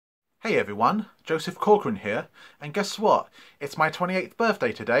Hey everyone, Joseph Corcoran here, and guess what? It's my 28th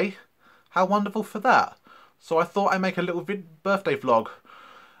birthday today. How wonderful for that. So I thought I'd make a little birthday vlog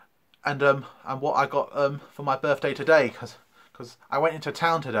and what I got for my birthday today, because I went into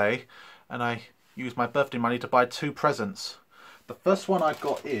town today and I used my birthday money to buy two presents. The first one I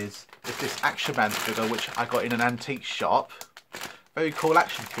got is this Action Man figure, which I got in an antique shop. Very cool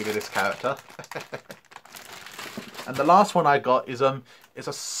action figure, this character. And the last one I got is a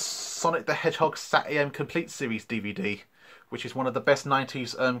Sonic the Hedgehog Sat.AM Complete Series DVD, which is one of the best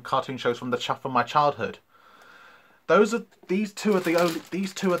 90s cartoon shows from my childhood. These two are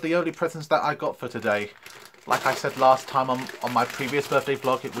the only presents that I got for today. Like I said last time on my previous birthday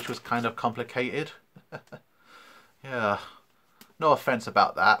vlog, which was kind of complicated. Yeah, no offense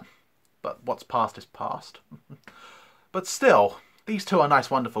about that, but what's past is past. But still, these two are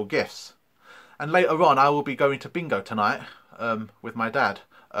nice, wonderful gifts. And later on, I will be going to bingo tonight with my dad.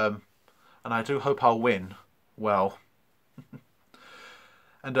 And I do hope I'll win well.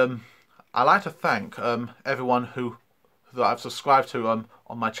 And I'd like to thank everyone that I've subscribed to on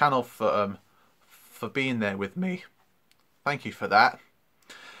my channel for being there with me. Thank you for that.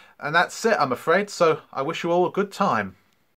 And that's it, I'm afraid. So I wish you all a good time.